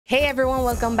Hey everyone,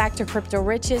 welcome back to Crypto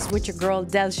Riches with your girl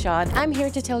Delshad. I'm here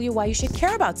to tell you why you should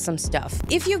care about some stuff.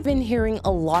 If you've been hearing a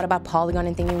lot about Polygon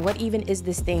and thinking, what even is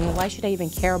this thing? Why should I even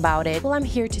care about it? Well, I'm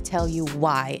here to tell you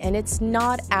why, and it's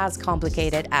not as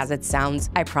complicated as it sounds,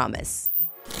 I promise.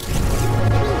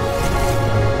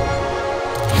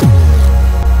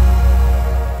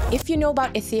 If you know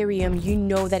about Ethereum, you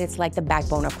know that it's like the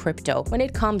backbone of crypto when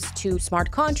it comes to smart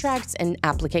contracts and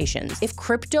applications. If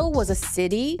crypto was a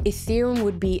city, Ethereum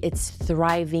would be its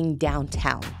thriving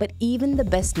downtown. But even the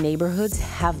best neighborhoods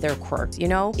have their quirks, you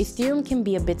know? Ethereum can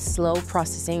be a bit slow,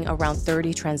 processing around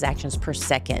 30 transactions per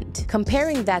second.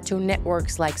 Comparing that to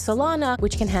networks like Solana,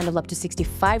 which can handle up to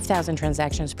 65,000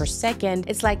 transactions per second,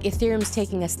 it's like Ethereum's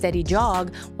taking a steady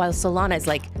jog while Solana is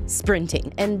like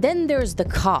sprinting. And then there's the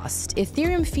cost.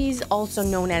 Ethereum fees, also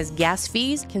known as gas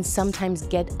fees, can sometimes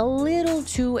get a little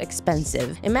too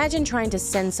expensive. Imagine trying to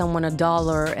send someone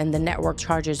 $1 and the network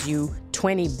charges you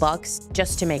 $20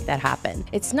 just to make that happen.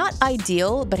 It's not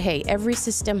ideal, but hey, every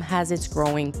system has its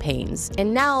growing pains.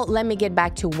 And now let me get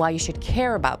back to why you should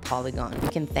care about Polygon. You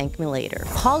can thank me later.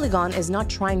 Polygon is not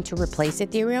trying to replace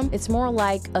Ethereum. It's more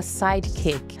like a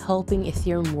sidekick helping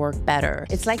Ethereum work better.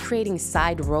 It's like creating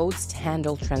side roads to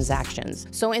handle transactions.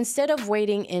 So instead of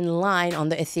waiting in line on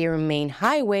the Ethereum main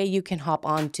highway, you can hop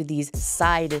onto these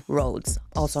side roads,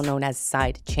 also known as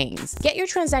side chains. Get your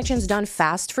transactions done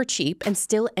fast for cheap and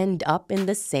still end up in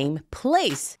the same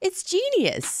place. It's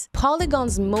genius.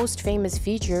 Polygon's most famous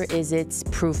feature is its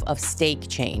proof of stake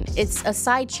chain. It's a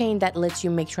side chain that lets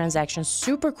you make transactions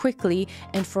super quickly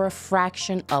and for a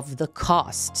fraction of the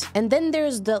cost. And then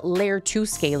there's the layer 2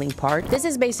 scaling part. This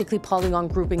is basically Polygon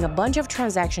grouping a bunch of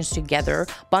transactions together,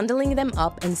 bundling them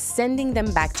up and sending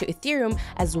them back to Ethereum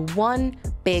as one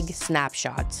big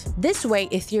snapshot. This way,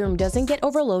 Ethereum doesn't get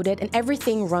overloaded and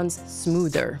everything runs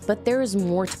smoother. But there is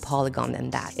more to Polygon than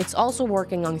that. It's also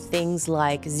working on things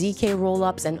like ZK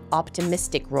rollups and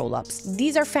optimistic rollups.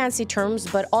 These are fancy terms,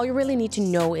 but all you really need to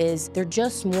know is they're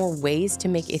just more ways to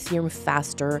make Ethereum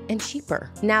faster and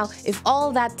cheaper. Now, if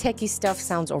all that techie stuff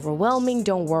sounds overwhelming,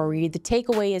 don't worry. The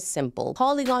takeaway is simple.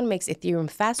 Polygon makes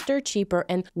Ethereum faster, cheaper,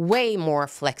 and way more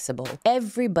flexible.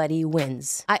 Everybody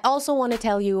wins. I also want to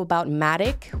tell you about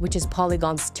Matic, which is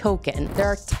Polygon's token. There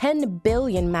are 10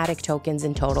 billion Matic tokens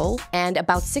in total, and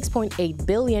about 6.8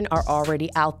 billion are already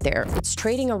out there. It's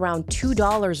trading around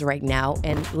 $2 right now,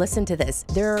 and listen to this.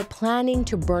 They're planning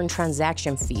to burn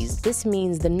transaction fees. This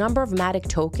means the number of Matic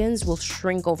tokens will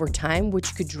shrink over time,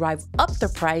 which could drive up the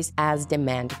price as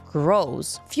demand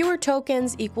grows. Fewer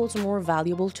tokens equals more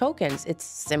valuable tokens. It's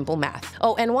simple math.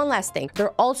 Oh, and one last thing.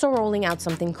 They're also rolling out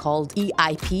something called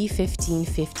EIP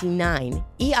 1559.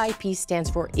 EIP stands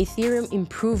for Ethereum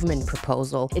Improvement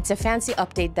Proposal. It's a fancy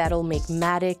update that'll make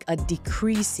Matic a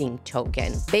decreasing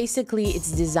token. Basically,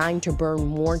 it's designed to burn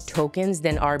more tokens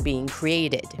than are being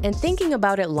created. And thinking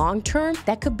about it long term,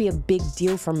 that could be a big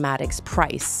deal for Matic's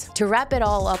price. To wrap it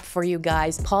all up for you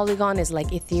guys, Polygon is like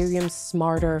Ethereum's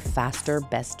smarter, faster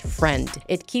best friend.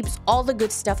 It keeps all the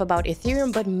good stuff about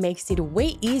Ethereum, but makes it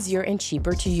way easier and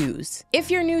cheaper to use.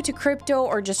 If you're new to crypto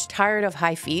or just tired of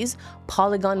high fees,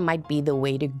 Polygon might be the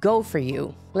way to go for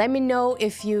you. Let me know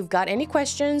if you've got any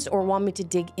questions or want me to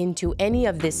dig into any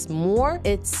of this more.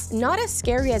 It's not as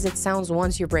scary as it sounds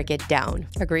once you break it down.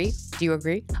 Agree? Do you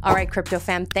agree? All right, crypto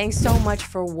fam, thanks so much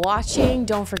for watching.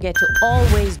 Don't forget to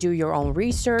always do your own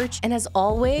research. And as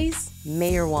always,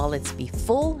 may your wallets be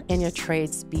full and your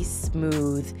trades be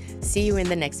smooth. See you in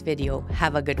the next video.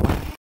 Have a good one.